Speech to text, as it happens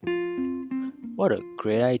What a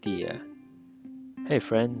great idea! Hey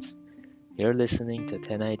friends, you're listening to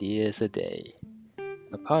 10 Ideas a Day,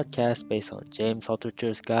 a podcast based on James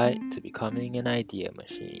Altucher's guide to becoming an idea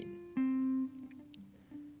machine.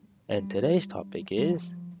 And today's topic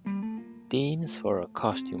is themes for a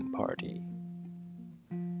costume party.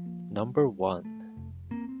 Number 1,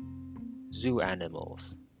 zoo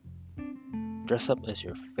animals. Dress up as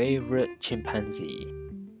your favorite chimpanzee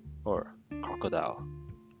or crocodile,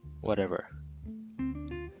 whatever.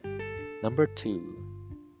 Number 2,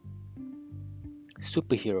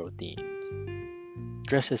 superhero theme.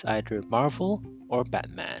 Dress as either Marvel or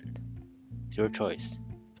Batman. It's your choice.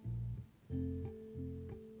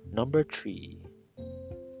 Number 3,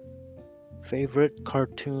 favorite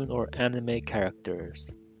cartoon or anime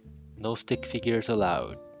characters. No stick figures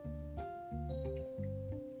allowed.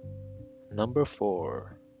 Number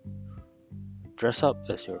 4, dress up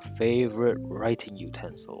as your favorite writing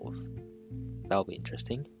utensils. That'll be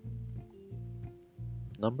interesting.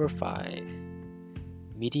 Number 5,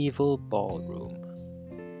 medieval ballroom.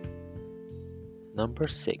 Number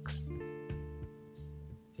 6,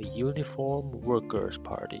 a uniform workers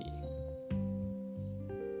party.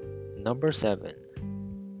 Number 7,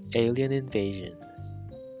 alien invasion.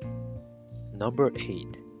 Number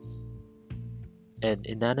 8, an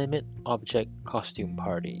inanimate object costume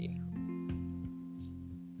party.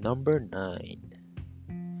 Number 9,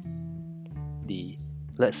 the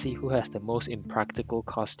let's see who has the most impractical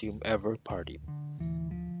costume ever party.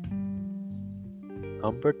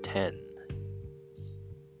 Number 10,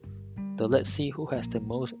 the let's see who has the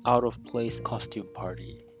most out of place costume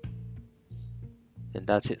party. And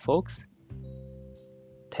that's it, folks.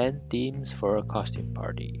 10 themes for a costume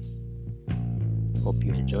party. Hope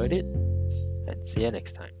you enjoyed it, and see you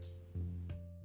next time.